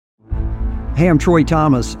Hey, I'm Troy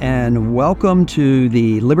Thomas, and welcome to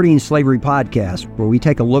the Liberty and Slavery podcast, where we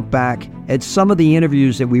take a look back at some of the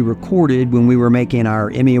interviews that we recorded when we were making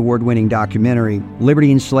our Emmy Award-winning documentary,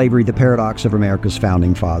 Liberty and Slavery, The Paradox of America's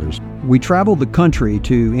Founding Fathers. We traveled the country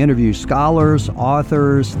to interview scholars,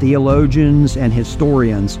 authors, theologians, and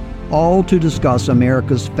historians, all to discuss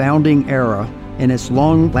America's founding era and its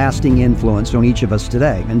long-lasting influence on each of us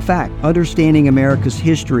today. In fact, understanding America's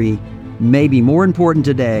history may be more important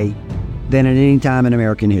today than at any time in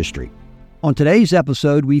American history. On today's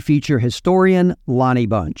episode, we feature historian Lonnie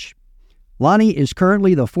Bunch. Lonnie is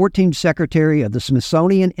currently the 14th Secretary of the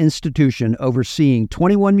Smithsonian Institution, overseeing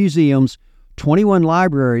 21 museums, 21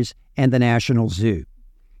 libraries, and the National Zoo.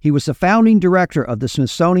 He was the founding director of the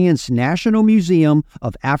Smithsonian's National Museum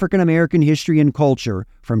of African American History and Culture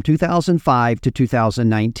from 2005 to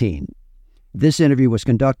 2019. This interview was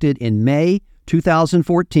conducted in May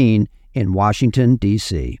 2014 in Washington,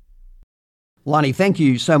 D.C. Lonnie, thank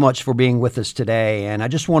you so much for being with us today. And I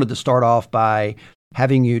just wanted to start off by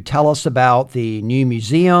having you tell us about the new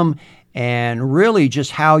museum and really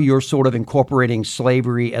just how you're sort of incorporating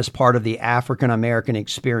slavery as part of the African American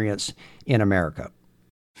experience in America.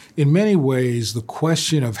 In many ways, the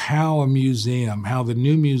question of how the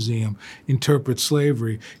new museum interprets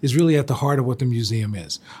slavery is really at the heart of what the museum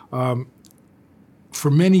is. For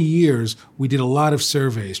many years, we did a lot of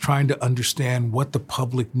surveys trying to understand what the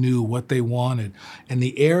public knew, what they wanted. And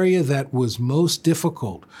the area that was most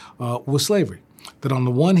difficult was slavery. That on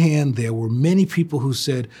the one hand, there were many people who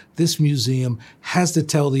said this museum has to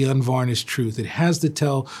tell the unvarnished truth. It has to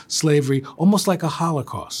tell slavery almost like a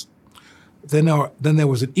Holocaust. Then there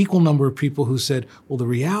was an equal number of people who said, well, the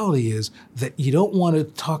reality is that you don't want to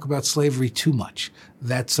talk about slavery too much.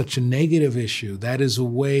 That's such a negative issue. That is a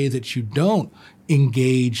way that you don't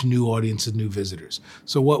engage new audiences, new visitors.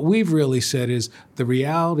 So what we've really said is the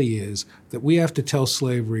reality is that we have to tell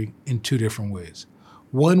slavery in two different ways.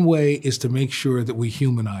 One way is to make sure that we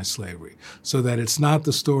humanize slavery so that it's not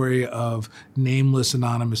the story of nameless,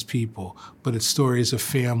 anonymous people, but it's stories of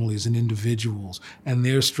families and individuals and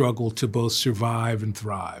their struggle to both survive and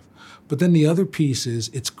thrive. But then the other piece is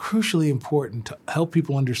it's crucially important to help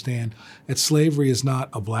people understand that slavery is not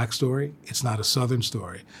a black story, it's not a Southern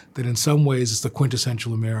story, that in some ways it's the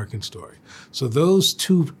quintessential American story. So those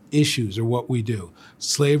two issues are what we do.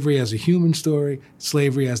 Slavery as a human story,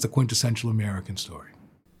 slavery as the quintessential American story.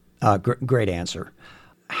 Great answer.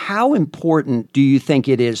 How important do you think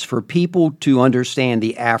it is for people to understand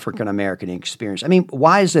the African American experience? I mean,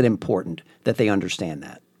 why is it important that they understand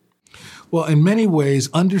that? Well, in many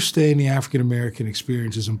ways, understanding the African American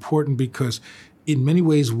experience is important because in many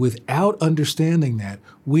ways, without understanding that,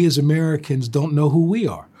 we as Americans don't know who we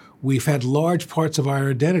are. We've had large parts of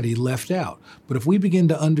our identity left out. But if we begin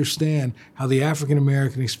to understand how the African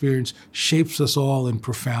American experience shapes us all in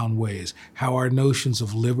profound ways, how our notions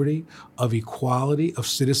of liberty, of equality, of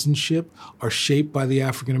citizenship are shaped by the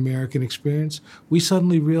African American experience, we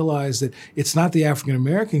suddenly realize that it's not the African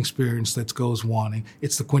American experience that goes wanting,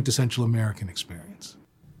 it's the quintessential American experience.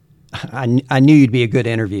 I knew you'd be a good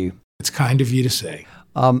interview. It's kind of you to say.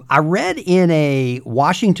 I read in a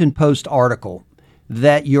Washington Post article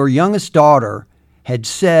that your youngest daughter had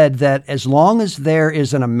said that as long as there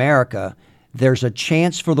is an America, there's a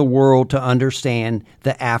chance for the world to understand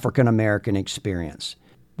the African American experience.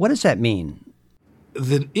 What does that mean?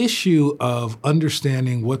 The issue of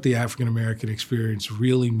understanding what the African American experience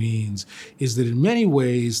really means is that in many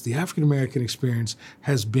ways, the African American experience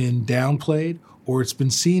has been downplayed or it's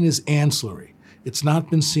been seen as ancillary. It's not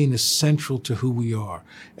been seen as central to who we are.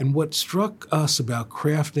 And what struck us about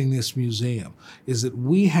crafting this museum is that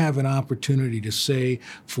we have an opportunity to say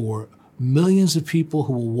for millions of people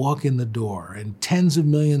who will walk in the door and tens of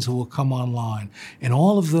millions who will come online and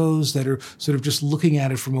all of those that are sort of just looking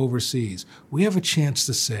at it from overseas, we have a chance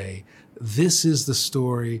to say, this is the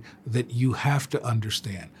story that you have to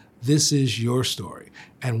understand. This is your story.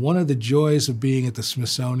 And one of the joys of being at the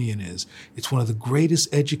Smithsonian is it's one of the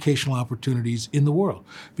greatest educational opportunities in the world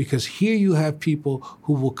because here you have people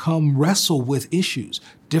who will come wrestle with issues,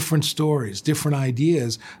 different stories, different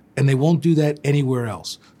ideas, and they won't do that anywhere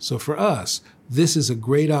else. So for us, this is a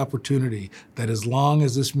great opportunity that as long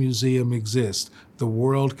as this museum exists, the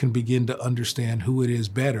world can begin to understand who it is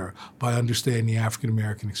better by understanding the African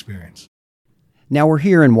American experience. Now, we're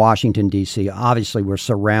here in Washington, D.C. Obviously, we're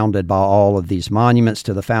surrounded by all of these monuments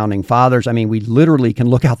to the Founding Fathers. I mean, we literally can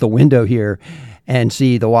look out the window here and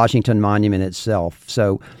see the Washington Monument itself.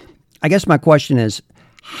 So I guess my question is,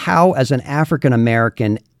 how, as an African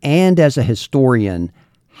American and as a historian,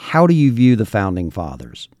 how do you view the Founding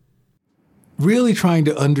Fathers? really trying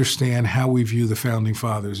to understand how we view the Founding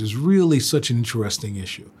Fathers is really such an interesting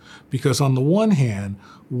issue. Because on the one hand,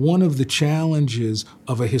 one of the challenges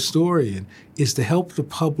of a historian is to help the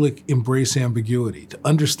public embrace ambiguity, to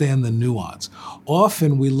understand the nuance.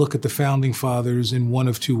 Often we look at the Founding Fathers in one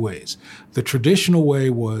of two ways. The traditional way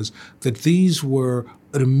was that these were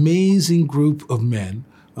an amazing group of men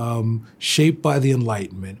shaped by the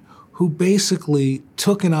Enlightenment who basically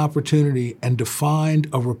took an opportunity and defined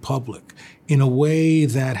a republic in a way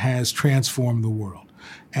that has transformed the world,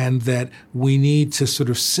 and that we need to sort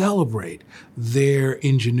of celebrate their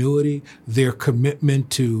ingenuity, their commitment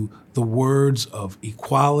to the words of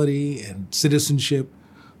equality and citizenship.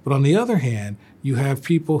 But on the other hand, you have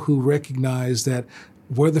people who recognize that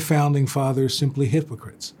were the Founding Fathers simply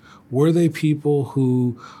hypocrites? Were they people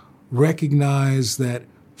who recognized that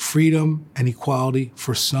freedom and equality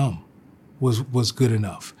for some was good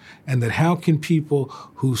enough? And that how can people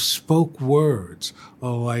who spoke words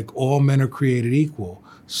like all men are created equal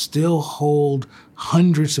still hold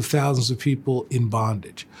hundreds of thousands of people in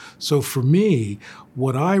bondage? So for me,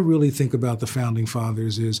 what I really think about the Founding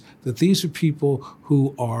Fathers is that these are people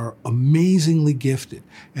who are amazingly gifted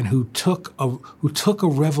and who took a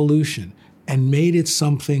revolution and made it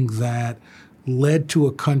something that led to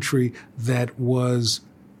a country that was,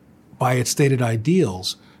 by its stated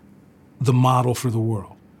ideals, the model for the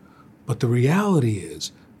world. But the reality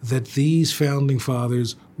is that these Founding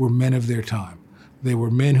Fathers were men of their time. They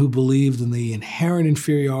were men who believed in the inherent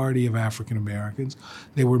inferiority of African Americans.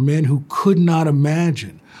 They were men who could not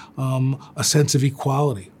imagine a sense of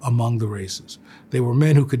equality among the races. They were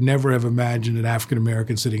men who could never have imagined an African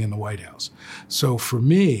American sitting in the White House. So for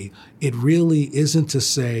me, it really isn't to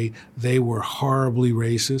say they were horribly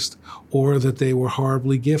racist or that they were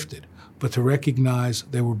horribly gifted, but to recognize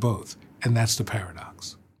they were both. And that's the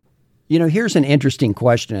paradox. You know, here's an interesting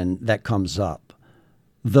question that comes up.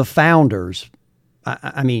 The founders,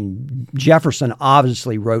 I mean, Jefferson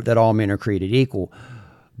obviously wrote that all men are created equal.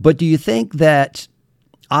 But do you think that,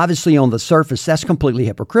 obviously on the surface, that's completely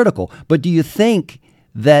hypocritical, but do you think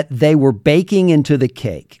that they were baking into the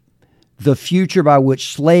cake the future by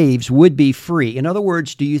which slaves would be free? In other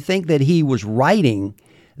words, do you think that he was writing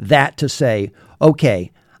that to say,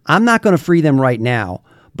 okay, I'm not going to free them right now,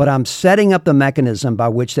 but I'm setting up the mechanism by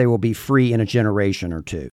which they will be free in a generation or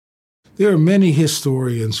two? There are many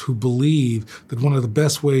historians who believe that one of the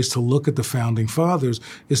best ways to look at the Founding Fathers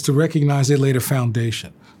is to recognize they laid a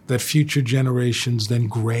foundation that future generations then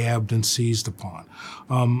grabbed and seized upon.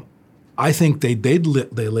 I think they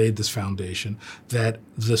laid this foundation, that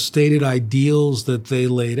the stated ideals that they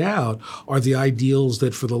laid out are the ideals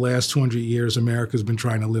that for the last 200 years America's been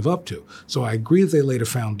trying to live up to. So I agree that they laid a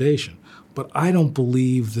foundation. But I don't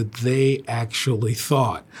believe that they actually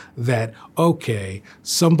thought that, okay,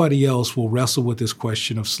 somebody else will wrestle with this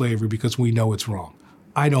question of slavery because we know it's wrong.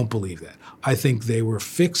 I don't believe that. I think they were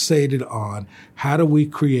fixated on how do we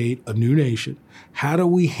create a new nation? How do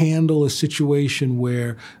we handle a situation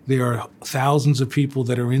where there are thousands of people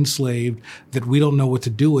that are enslaved that we don't know what to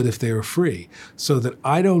do with if they are free? So that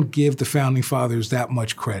I don't give the Founding Fathers that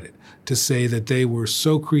much credit to say that they were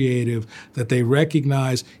so creative that they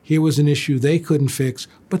recognized here was an issue they couldn't fix,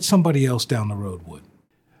 but somebody else down the road would.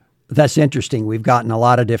 That's interesting. We've gotten a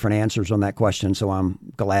lot of different answers on that question, so I'm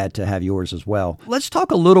glad to have yours as well. Let's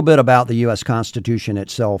talk a little bit about the U.S. Constitution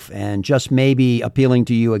itself and just maybe appealing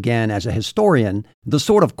to you again as a historian, the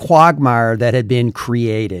sort of quagmire that had been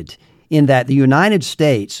created in that the United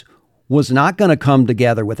States was not going to come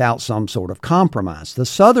together without some sort of compromise. The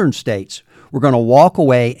southern states were going to walk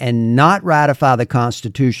away and not ratify the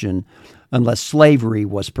Constitution unless slavery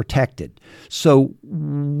was protected. So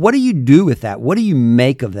what do you do with that? What do you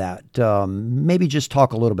make of that? Maybe just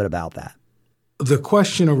talk a little bit about that. The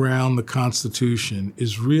question around the Constitution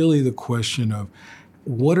is really the question of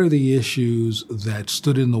what are the issues that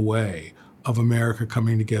stood in the way of America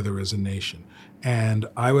coming together as a nation? And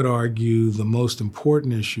I would argue the most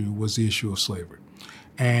important issue was the issue of slavery.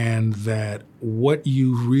 And that what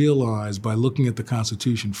you realize by looking at the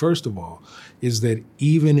Constitution, first of all, is that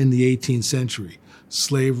even in the 18th century,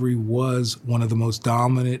 slavery was one of the most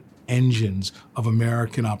dominant engines of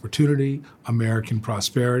American opportunity, American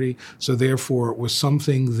prosperity. So therefore, it was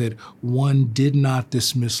something that one did not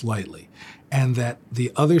dismiss lightly. And that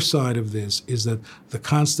the other side of this is that the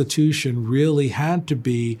Constitution really had to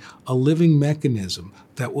be a living mechanism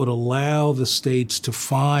that would allow the states to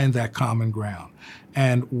find that common ground.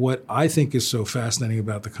 And what I think is so fascinating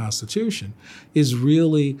about the Constitution is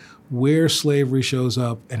really where slavery shows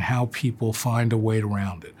up and how people find a way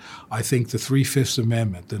around it. I think the 3/5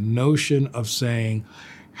 Amendment, the notion of saying,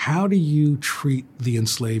 how do you treat the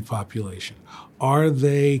enslaved population? Are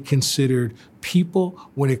they considered people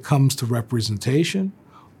when it comes to representation?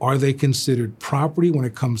 Are they considered property when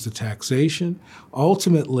it comes to taxation?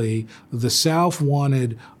 Ultimately, the South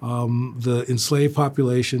wanted the enslaved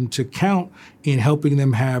population to count in helping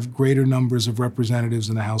them have greater numbers of representatives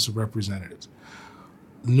in the House of Representatives.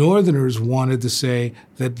 Northerners wanted to say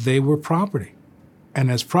that they were property, and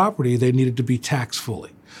as property, they needed to be taxed fully.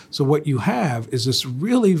 So what you have is this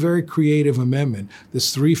really very creative amendment,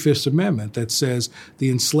 this 3/5 amendment that says the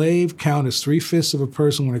enslaved count as 3/5 of a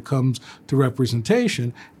person when it comes to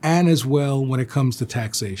representation and as well when it comes to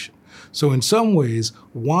taxation. So in some ways,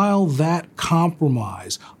 while that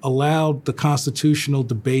compromise allowed the constitutional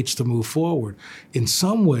debates to move forward, in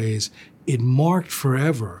some ways it marked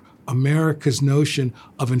forever America's notion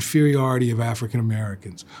of inferiority of African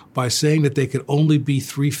Americans by saying that they could only be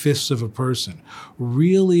 3/5 of a person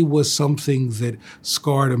really was something that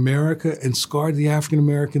scarred America and scarred the African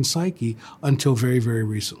American psyche until very, very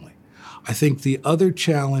recently. I think the other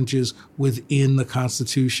challenges within the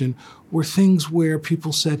Constitution were things where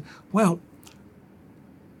people said, well,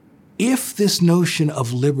 if this notion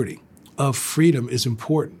of liberty, of freedom is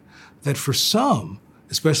important, that for some,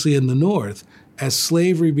 especially in the North, as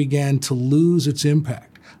slavery began to lose its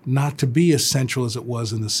impact, not to be as central as it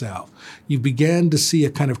was in the South, you began to see a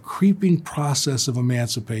kind of creeping process of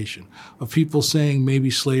emancipation, of people saying maybe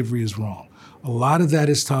slavery is wrong. A lot of that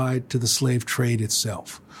is tied to the slave trade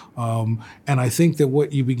itself. And I think that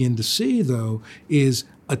what you begin to see, though, is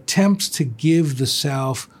attempts to give the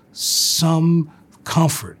South some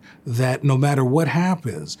comfort that no matter what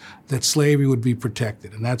happens, that slavery would be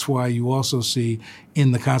protected. And that's why you also see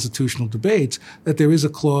in the constitutional debates that there is a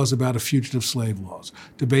clause about a fugitive slave laws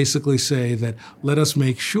to basically say that let us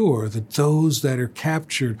make sure that those that are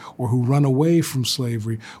captured or who run away from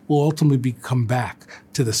slavery will ultimately come back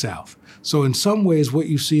to the South. So in some ways, what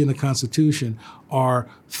you see in the Constitution are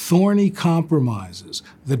thorny compromises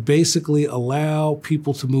that basically allow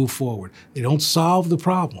people to move forward. They don't solve the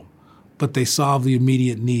problem, but they solve the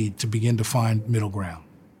immediate need to begin to find middle ground.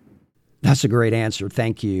 That's a great answer.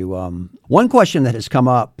 Thank you. One question that has come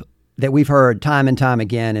up that we've heard time and time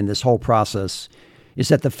again in this whole process is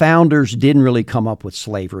that the founders didn't really come up with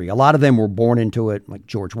slavery. A lot of them were born into it, like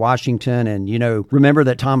George Washington. And, remember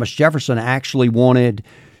that Thomas Jefferson actually wanted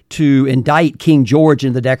to indict King George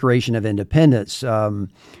in the Declaration of Independence.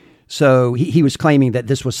 So he was claiming that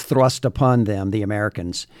this was thrust upon them, the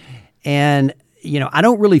Americans. And I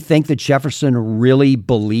don't really think that Jefferson really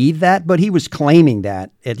believed that, but he was claiming that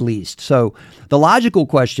at least. So the logical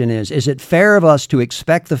question is it fair of us to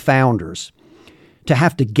expect the founders to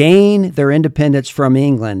have to gain their independence from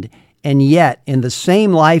England and yet in the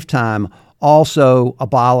same lifetime also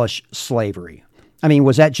abolish slavery? I mean,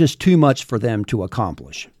 was that just too much for them to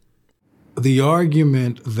accomplish? The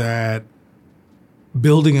argument that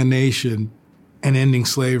building a nation and ending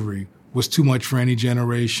slavery was too much for any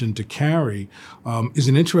generation to carry is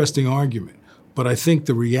an interesting argument. But I think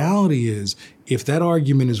the reality is, if that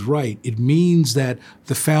argument is right, it means that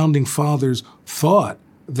the founding fathers thought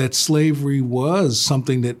that slavery was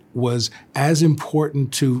something that was as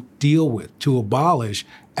important to deal with, to abolish,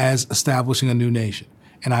 as establishing a new nation.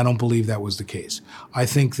 And I don't believe that was the case. I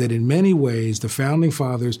think that in many ways, the founding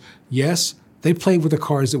fathers, yes, they played with the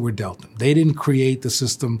cards that were dealt them. They didn't create the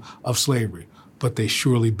system of slavery, but they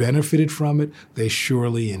surely benefited from it. They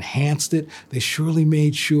surely enhanced it. They surely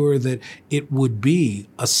made sure that it would be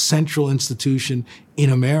a central institution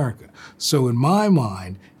in America. So in my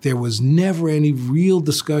mind, there was never any real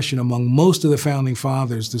discussion among most of the founding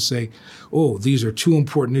fathers to say, oh, these are two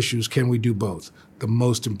important issues. Can we do both? The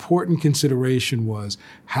most important consideration was,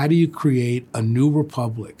 how do you create a new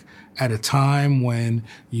republic at a time when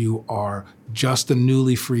you are just a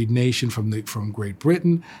newly freed nation from Great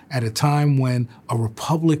Britain, at a time when a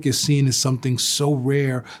republic is seen as something so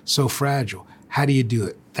rare, so fragile? How do you do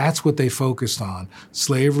it? That's what they focused on.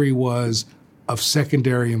 Slavery was of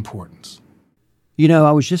secondary importance.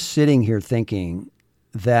 I was just sitting here thinking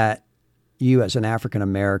that you as an African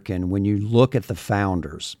American, when you look at the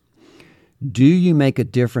founders, do you make a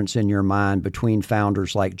difference in your mind between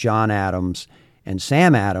founders like John Adams and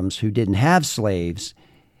Sam Adams, who didn't have slaves,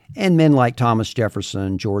 and men like Thomas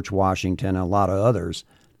Jefferson, George Washington, and a lot of others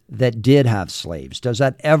that did have slaves? Does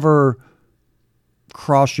that ever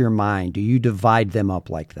cross your mind? Do you divide them up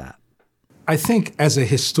like that? I think as a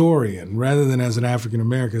historian, rather than as an African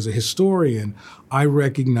American, as a historian, I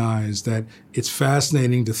recognize that it's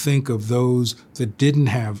fascinating to think of those that didn't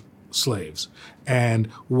have slaves and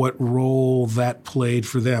what role that played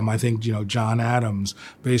for them. I think, John Adams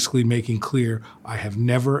basically making clear, I have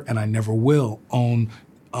never and I never will own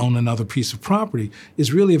own another piece of property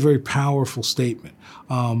is really a very powerful statement.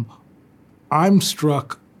 I'm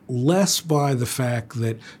struck less by the fact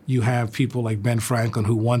that you have people like Ben Franklin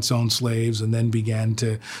who once owned slaves and then began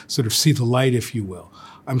to sort of see the light, if you will.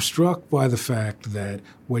 I'm struck by the fact that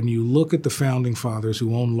when you look at the founding fathers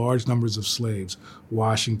who owned large numbers of slaves,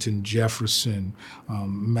 Washington, Jefferson,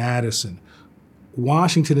 Madison,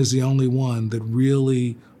 Washington is the only one that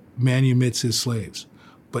really manumits his slaves.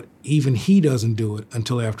 But even he doesn't do it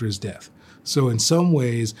until after his death. So in some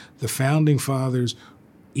ways, the founding fathers,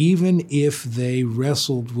 even if they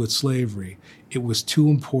wrestled with slavery, it was too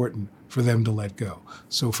important for them to let go.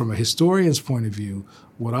 So from a historian's point of view,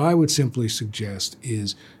 what I would simply suggest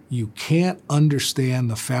is you can't understand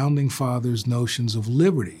the founding fathers' notions of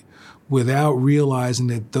liberty without realizing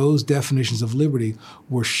that those definitions of liberty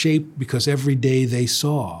were shaped because every day they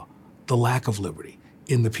saw the lack of liberty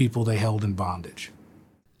in the people they held in bondage.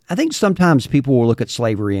 I think sometimes people will look at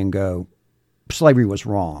slavery and go, slavery was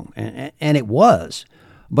wrong, and it was.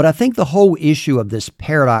 But I think the whole issue of this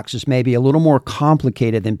paradox is maybe a little more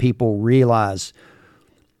complicated than people realize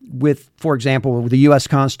with, for example, the U.S.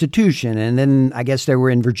 Constitution. And then I guess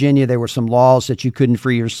in Virginia, there were some laws that you couldn't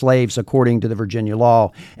free your slaves according to the Virginia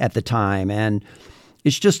law at the time. And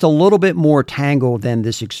it's just a little bit more tangled than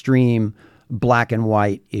this extreme black and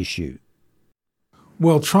white issue.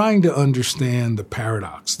 Well, trying to understand the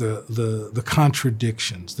paradox, the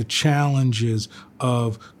contradictions, the challenges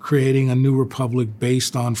of creating a new republic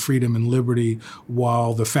based on freedom and liberty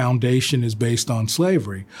while the foundation is based on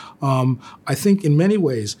slavery, I think in many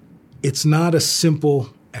ways it's not a simple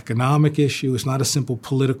economic issue. It's not a simple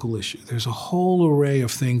political issue. There's a whole array of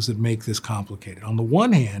things that make this complicated. On the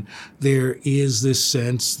one hand, there is this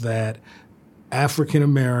sense that African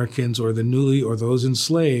Americans or those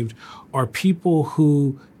enslaved are people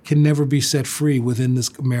who can never be set free within this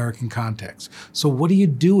American context. So what do you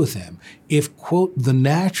do with them if, quote, the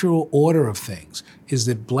natural order of things is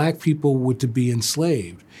that black people were to be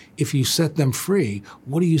enslaved? If you set them free,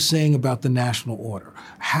 what are you saying about the national order?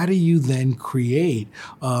 How do you then create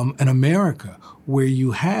an America where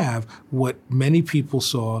you have what many people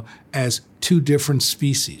saw as two different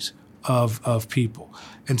species of people?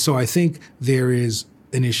 And so I think there is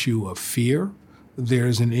an issue of fear.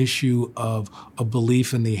 There's an issue of a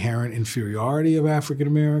belief in the inherent inferiority of African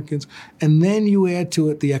Americans. And then you add to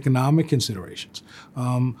it the economic considerations.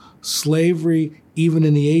 Slavery, even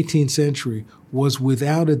in the 18th century, was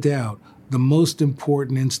without a doubt the most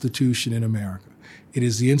important institution in America. It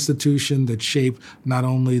is the institution that shaped not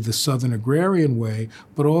only the Southern agrarian way,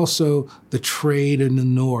 but also the trade in the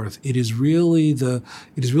North. It is really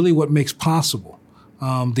what makes possible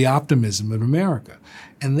the optimism of America.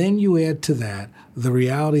 And then you add to that the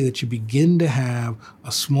reality that you begin to have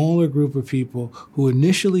a smaller group of people who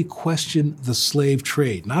initially question the slave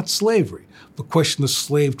trade, not slavery, but question the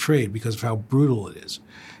slave trade because of how brutal it is.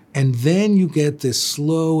 And then you get this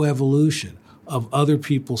slow evolution of other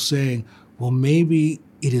people saying, well, maybe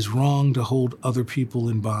it is wrong to hold other people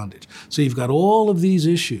in bondage. So you've got all of these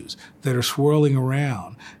issues that are swirling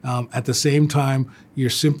around. At the same time,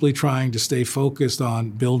 you're simply trying to stay focused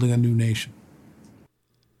on building a new nation.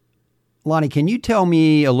 Lonnie, can you tell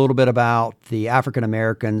me a little bit about the African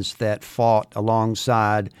Americans that fought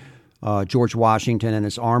alongside George Washington and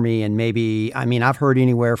his army? And maybe, I've heard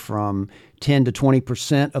anywhere from 10 to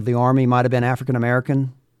 20% of the army might have been African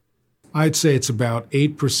American. I'd say it's about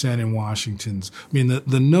 8% in Washington's.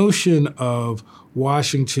 The notion of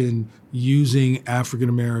Washington using African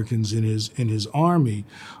Americans in his army,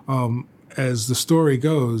 as the story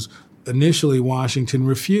goes, initially Washington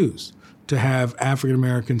refused to have African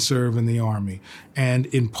Americans serve in the army. And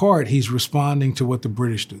in part, he's responding to what the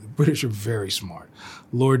British do. The British are very smart.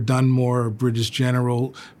 Lord Dunmore, a British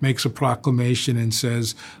general, makes a proclamation and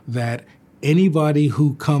says that anybody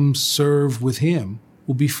who comes serve with him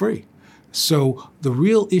will be free. So the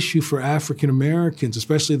real issue for African Americans,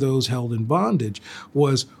 especially those held in bondage,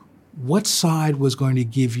 was what side was going to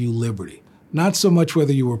give you liberty? Not so much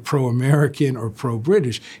whether you were pro-American or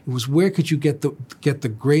pro-British. It was where could you get the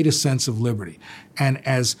greatest sense of liberty. And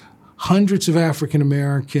as hundreds of African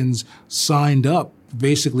Americans signed up to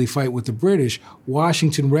basically fight with the British,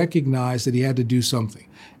 Washington recognized that he had to do something.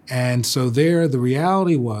 And so there, the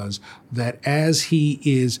reality was that as he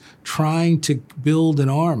is trying to build an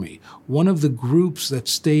army, one of the groups that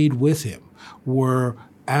stayed with him were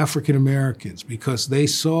African Americans, because they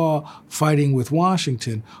saw fighting with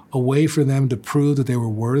Washington a way for them to prove that they were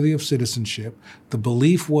worthy of citizenship. The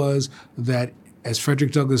belief was that, as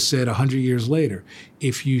Frederick Douglass said 100 years later,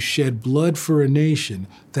 if you shed blood for a nation,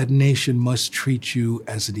 that nation must treat you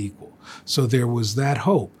as an equal. So there was that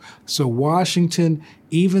hope. So Washington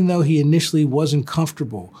even though he initially wasn't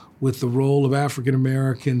comfortable with the role of African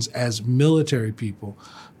Americans as military people,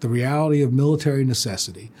 the reality of military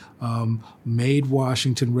necessity made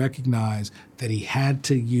Washington recognize that he had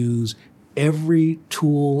to use every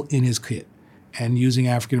tool in his kit, and using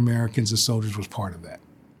African Americans as soldiers was part of that.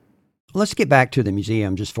 Let's get back to the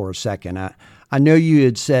museum just for a second. I know you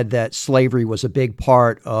had said that slavery was a big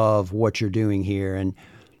part of what you're doing here. And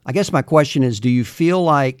I guess my question is, do you feel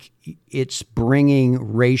like it's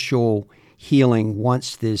bringing racial healing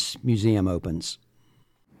once this museum opens?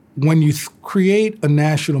 When you create a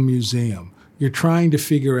national museum, you're trying to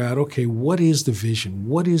figure out, okay, what is the vision?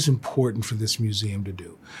 What is important for this museum to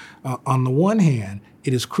do? On the one hand,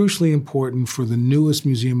 it is crucially important for the newest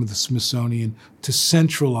museum of the Smithsonian to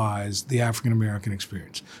centralize the African American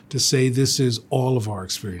experience, to say this is all of our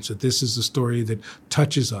experience, that this is the story that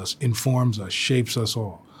touches us, informs us, shapes us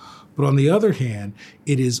all. But on the other hand,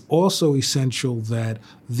 it is also essential that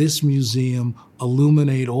this museum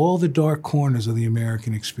illuminate all the dark corners of the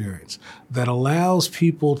American experience, that allows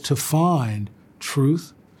people to find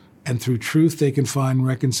truth, and through truth they can find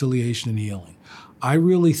reconciliation and healing. I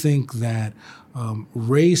really think that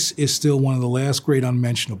race is still one of the last great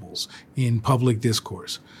unmentionables in public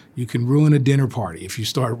discourse. You can ruin a dinner party if you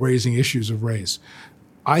start raising issues of race.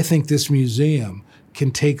 I think this museum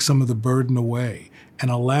can take some of the burden away and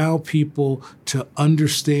allow people to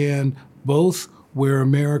understand both where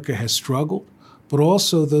America has struggled, but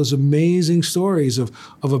also those amazing stories of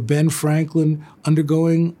a Ben Franklin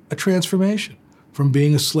undergoing a transformation from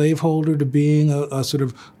being a slaveholder to being a sort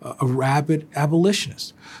of a rabid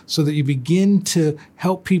abolitionist, so that you begin to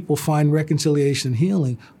help people find reconciliation and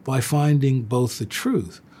healing by finding both the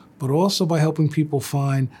truth, but also by helping people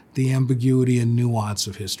find the ambiguity and nuance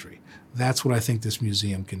of history. That's what I think this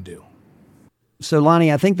museum can do. So,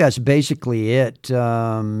 Lonnie, I think that's basically it.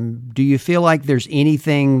 Do you feel like there's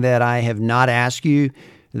anything that I have not asked you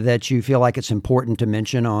that you feel like it's important to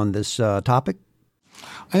mention on this topic?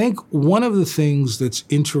 I think one of the things that's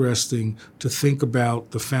interesting to think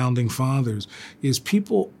about the Founding Fathers is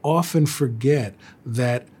people often forget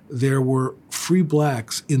that there were free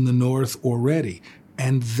blacks in the North already,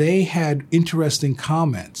 and they had interesting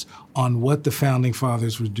comments on what the Founding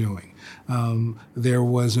Fathers were doing. There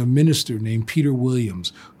was a minister named Peter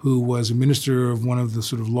Williams who was a minister of one of the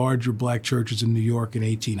sort of larger black churches in New York in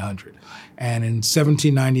 1800. And in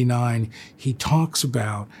 1799, he talks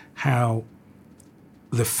about how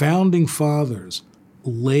the Founding Fathers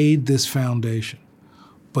laid this foundation,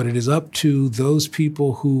 but it is up to those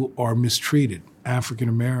people who are mistreated, African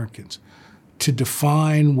Americans, to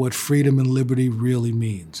define what freedom and liberty really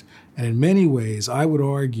means. And in many ways, I would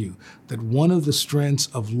argue that one of the strengths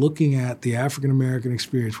of looking at the African American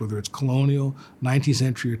experience, whether it's colonial, 19th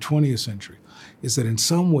century, or 20th century, is that in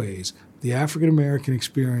some ways, the African American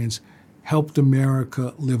experience helped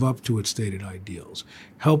America live up to its stated ideals,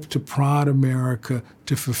 helped to prod America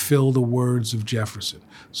to fulfill the words of Jefferson.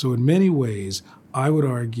 So in many ways, I would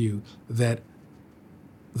argue that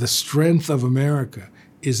the strength of America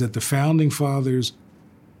is that the Founding Fathers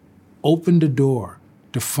opened a door,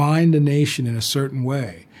 defined a nation in a certain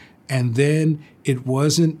way, and then it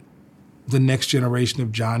wasn't the next generation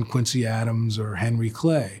of John Quincy Adams or Henry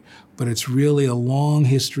Clay, but it's really a long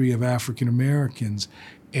history of African Americans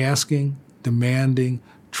asking, demanding,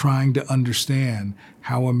 trying to understand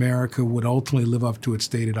how America would ultimately live up to its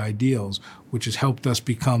stated ideals, which has helped us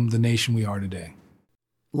become the nation we are today.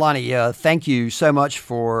 Lonnie, thank you so much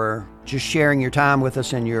for just sharing your time with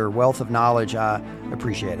us and your wealth of knowledge. I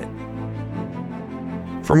appreciate it.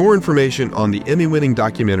 For more information on the Emmy-winning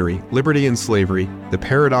documentary, Liberty and Slavery, The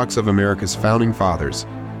Paradox of America's Founding Fathers,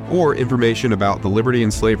 or information about the Liberty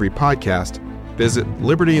and Slavery podcast, visit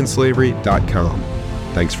libertyandslavery.com.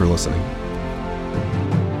 Thanks for listening.